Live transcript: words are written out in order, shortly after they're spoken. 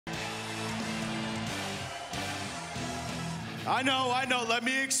I know. Let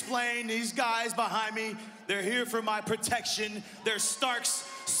me explain. These guys behind me, they're here for my protection. They're Stark's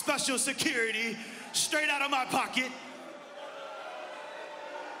special security, straight out of my pocket.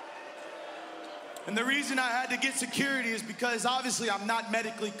 And the reason I had to get security is because obviously I'm not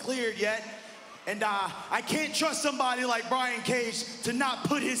medically cleared yet. And I can't trust somebody like Brian Cage to not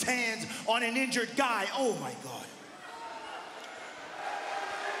put his hands on an injured guy. Oh my God.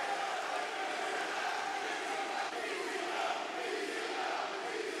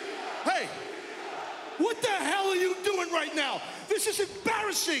 Hey, what the hell are you doing right now? This is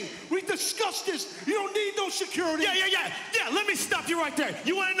embarrassing. We discussed this. You don't need no security. Yeah, let me stop you right there.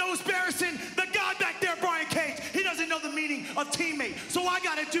 You wanna know what's embarrassing? The guy back there, Brian Cage, he doesn't know the meaning of teammate. So I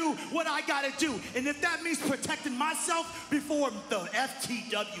gotta do what I gotta do. And if that means protecting myself before the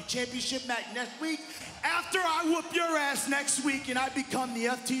FTW Championship match next week, after I whoop your ass next week and I become the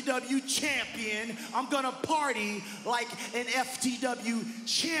FTW champion, I'm gonna party like an FTW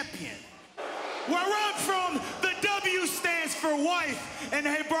champion. Where I'm from, the W stands for wife. And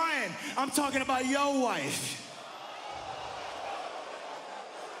hey, Brian, I'm talking about your wife.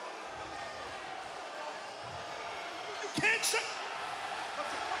 You can't say...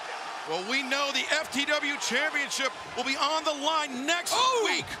 Well, we know the FTW Championship will be on the line next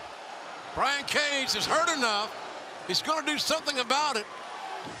week. Brian Cage is hurt enough. He's going to do something about it.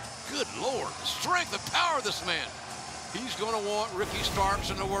 Good Lord, the strength, the power of this man. He's going to want Ricky Starks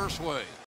in the worst way.